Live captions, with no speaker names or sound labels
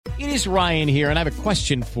It is Ryan here, and I have a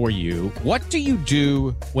question for you. What do you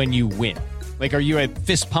do when you win? Like, are you a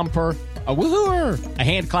fist pumper, a woohooer, a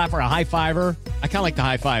hand clapper, a high fiver? I kind of like the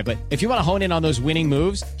high five, but if you want to hone in on those winning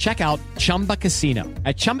moves, check out Chumba Casino.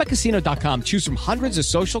 At ChumbaCasino.com, choose from hundreds of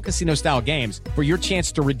social casino-style games for your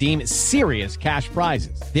chance to redeem serious cash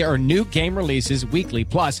prizes. There are new game releases weekly,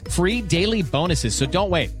 plus free daily bonuses. So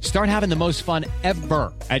don't wait. Start having the most fun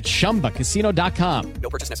ever at ChumbaCasino.com. No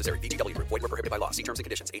purchase necessary. VGW Group. Void where prohibited by law. See terms and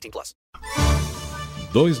conditions. 18+.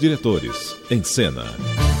 Dois diretores em cena.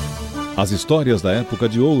 As histórias da época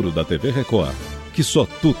de ouro da TV Record, que só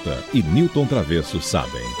Tuta e Nilton Travesso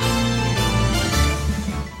sabem.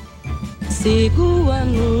 Sigo o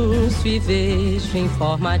anúncio e vejo em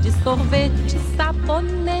forma de sorvete,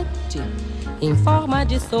 sabonete. Em forma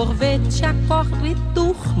de sorvete, acordo e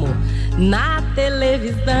durmo na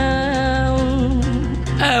televisão.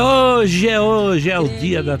 Hoje é o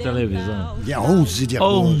dia da televisão. Dia 11 de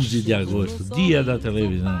agosto. 11 de agosto, dia da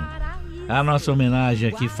televisão. A nossa homenagem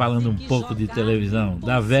aqui falando um pouco de televisão,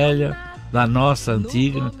 da velha, da nossa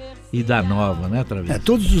antiga e da nova, né, Travis?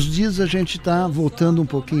 Todos os dias a gente está voltando um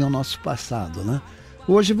pouquinho ao nosso passado, né?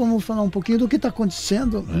 Hoje vamos falar um pouquinho do que está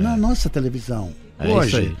acontecendo na nossa televisão.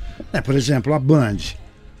 Hoje, por exemplo, a Band.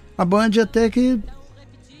 A Band até que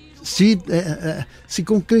se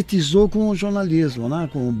concretizou com o jornalismo, né?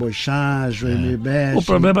 Com o Boixage, o MBS. O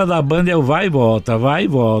problema da Band é o vai e volta, vai e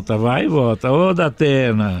volta, vai e volta. Ô,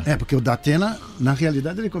 Datena. Porque o Datena, na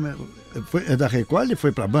realidade, é da Record, ele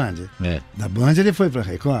foi pra Band. Da Band ele foi pra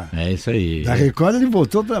Record. É isso aí. Da Record ele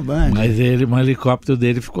voltou pra Band. Mas o helicóptero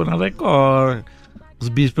dele ficou na Record. Os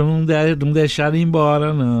bispos não deixaram ir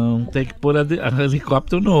embora, não. Tem que pôr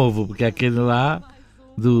helicóptero novo, porque aquele lá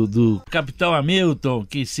do Capitão Hamilton,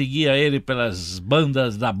 que seguia ele pelas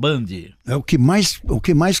bandas da Band. É o que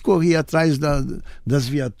mais corria atrás das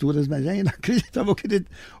viaturas, mas é inacreditável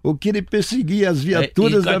o que ele perseguia as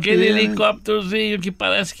viaturas da aquele PM. helicópterozinho que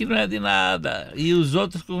parece que não é de nada. E os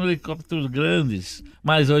outros com helicópteros grandes.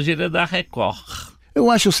 Mas hoje ele é da Record.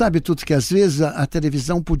 Eu acho, sabe, Tuto, que às vezes a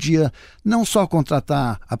televisão podia não só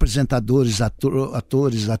contratar apresentadores,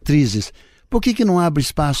 atores, atrizes. Por que não abre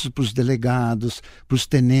espaço para os delegados, para os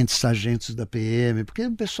tenentes, sargentos da PM? Porque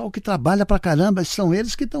o pessoal que trabalha pra caramba, são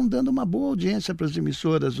eles que estão dando uma boa audiência para as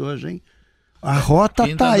emissoras hoje, hein? A rota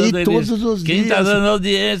tá aí todos os dias. Quem tá dando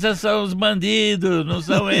audiência são os bandidos, não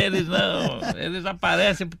são eles, não. Eles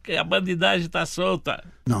aparecem porque a bandidagem tá solta.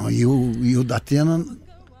 Não, e o Datena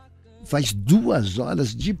faz 2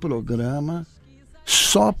 horas de programa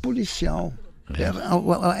só policial.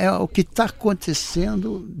 É o que está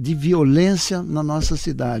acontecendo de violência na nossa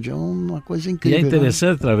cidade. É uma coisa incrível. E é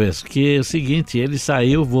interessante, Travesso, que é o seguinte, ele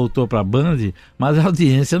saiu, voltou para a Band, mas a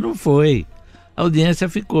audiência não foi. A audiência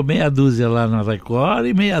ficou meia dúzia lá na Record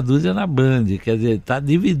e meia dúzia na Band. Quer dizer, está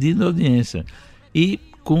dividindo a audiência. E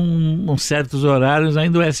com certos horários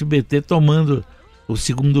ainda o SBT tomando o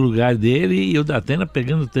segundo lugar dele e o Datena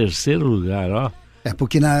pegando o terceiro lugar, ó.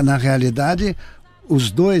 Porque na realidade os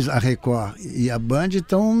dois, a Record e a Band,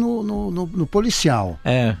 estão no policial.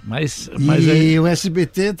 Mas o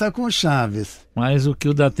SBT está com o Chaves. Mas o que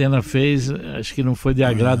o Datena fez, acho que não foi de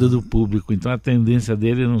agrado do público. Então a tendência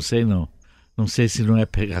dele, não sei não. Não sei se não é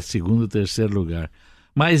pegar segundo ou terceiro lugar.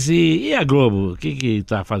 Mas e a Globo? O que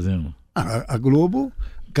está fazendo? A Globo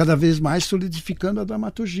cada vez mais solidificando a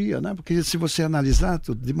dramaturgia, né? Porque se você analisar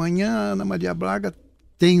tudo, de manhã a Ana Maria Braga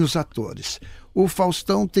tem os atores. O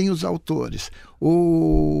Faustão tem os autores,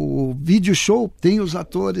 o Video Show tem os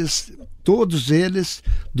atores, todos eles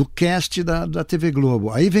do cast da TV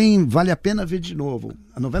Globo. Aí vem Vale a Pena Ver de Novo,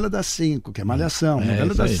 a novela das 5, que é Malhação,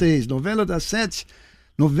 novela das 6, novela das 7,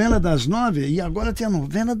 novela das 9 e agora tem a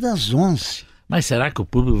novela das 11. Mas será que o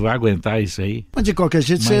público vai aguentar isso aí? Mas de qualquer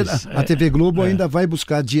jeito, a TV Globo ainda vai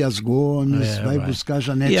buscar Dias Gomes, vai buscar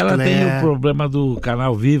Janete Claire. E ela Claire. tem o problema do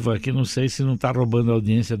canal Viva, que não sei se não está roubando a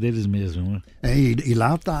audiência deles mesmo. Né? E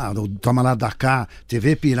lá tá, toma lá da cá,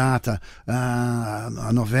 TV Pirata,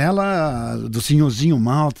 a novela do Senhorzinho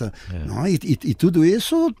Malta. Não, e tudo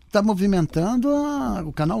isso está movimentando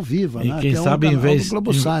o canal Viva. E né? quem que sabe,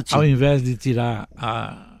 ao invés de tirar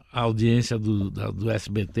a audiência do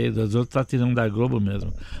SBT, das outras, tá tirando da Globo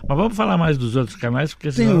mesmo. Mas vamos falar mais dos outros canais,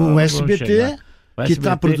 porque tem o SBT que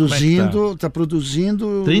está produzindo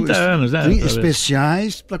 30 anos, né?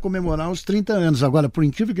 Especiais para comemorar os 30 anos. Agora, por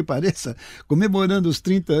incrível que pareça, comemorando os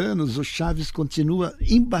 30 anos, o Chaves continua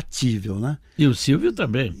imbatível, né? E o Silvio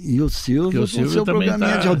também. E o Silvio, com seu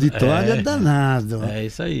programinha de auditório é danado. É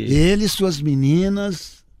isso aí. Ele, suas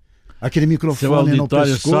meninas, aquele microfone seu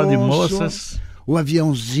auditório no pescoço, só de moças. O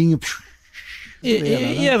aviãozinho.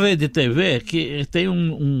 E a Rede TV, que tem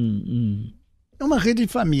um É uma rede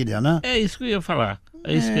de família, né? É isso que eu ia falar.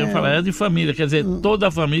 É de família, quer dizer, toda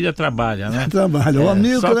a família trabalha, né? Trabalha. O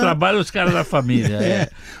amigo, só né? trabalha os caras da família.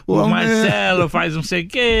 O Marcelo faz não sei o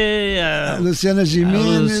quê, a Luciana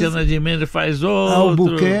Gimenez faz outro.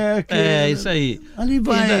 Albuquerque. Isso aí. Ali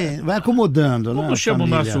vai acomodando, né? Como chama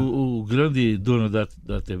o grande dono da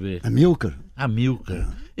TV? Amilcar.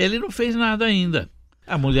 Ele não fez nada ainda.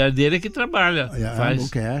 A mulher dele é que trabalha,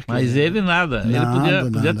 mas ele nada.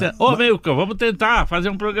 Ele podia ter... Milka, vamos tentar fazer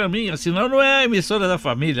um programinha, senão não é a emissora da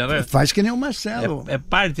família, né? Faz que nem o Marcelo. É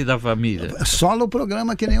parte da família. Solo o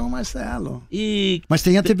programa que nem o Marcelo. Mas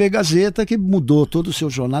tem a TV Gazeta que mudou todo o seu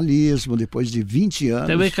jornalismo depois de 20 anos.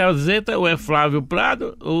 TV Gazeta ou é Flávio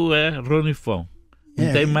Prado ou é Ronifon.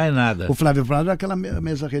 Não tem mais nada. O Flávio Prado é aquela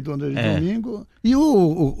mesa redonda de domingo. E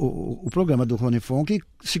o programa do Ronifon que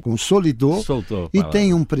se consolidou e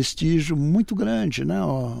tem um prestígio muito grande, né?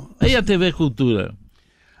 E a TV Cultura?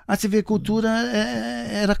 A TV Cultura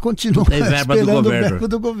era continuar esperando o verba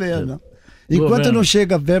do governo. Enquanto não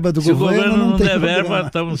chega a verba do governo, se o governo não tem der verba,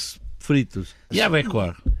 estamos fritos. E a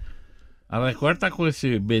Record? A Record tá com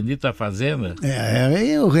esse bendita Fazenda.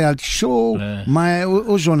 O reality show, mas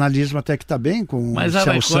o jornalismo até que tá bem com mas o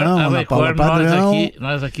Celso, Ana Paula Padrão.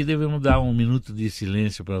 Nós aqui devemos dar um minuto de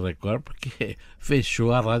silêncio para a Record, porque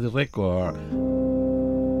fechou a Rádio Record.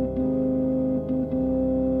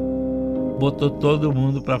 Botou todo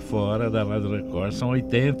mundo para fora da Rádio Record. São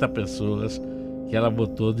 80 pessoas que ela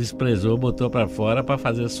desprezou, botou para fora para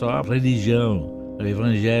fazer só a religião, o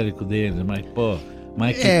evangélico deles.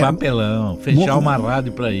 Mas que papelão, fechar uma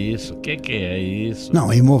rádio para isso, o que é isso?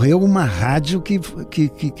 Não, e morreu uma rádio que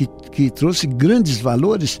trouxe grandes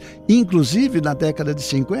valores, inclusive na década de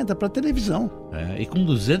 50 para televisão. E com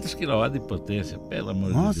 200 kW de potência, pelo amor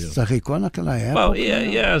de Deus. Nossa, a Record naquela época... Bom,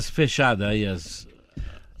 e as fechadas,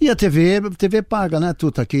 E a TV paga, né,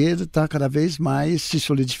 Tuta? Que está cada vez mais se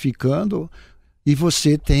solidificando. E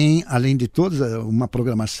você tem, além de toda uma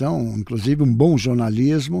programação, inclusive um bom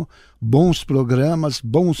jornalismo, bons programas,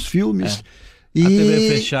 bons filmes. A TV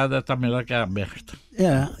fechada está melhor que a aberta.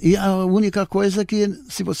 E a única coisa é que,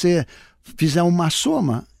 se você fizer uma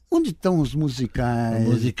soma, onde estão os musicais?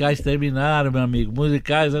 Os musicais terminaram, meu amigo.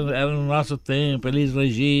 Musicais eram no nosso tempo, Elis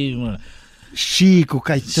Regina... Chico,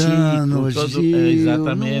 Caetano, Gil...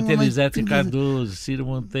 Exatamente, Elisete Cardoso, Ciro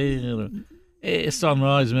Monteiro... É só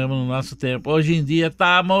nós mesmo no nosso tempo. Hoje em dia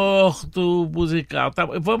tá morto o musical.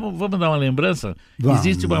 Vamos dar uma lembrança?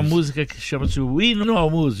 Existe uma música que chama-se O Hino ao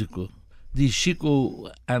Músico, de Chico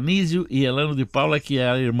Anísio e Elano de Paula, que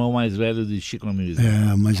é o irmão mais velho de Chico Anísio.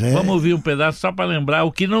 Vamos ouvir um pedaço só para lembrar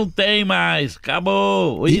o que não tem mais.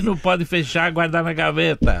 Acabou. O hino pode fechar, guardar na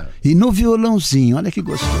gaveta. E no violãozinho, olha que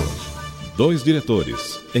gostoso. 2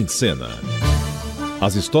 diretores em cena.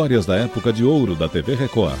 As histórias da época de ouro da TV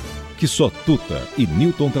Record, que só Tuta e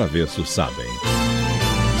Nilton Travesso sabem.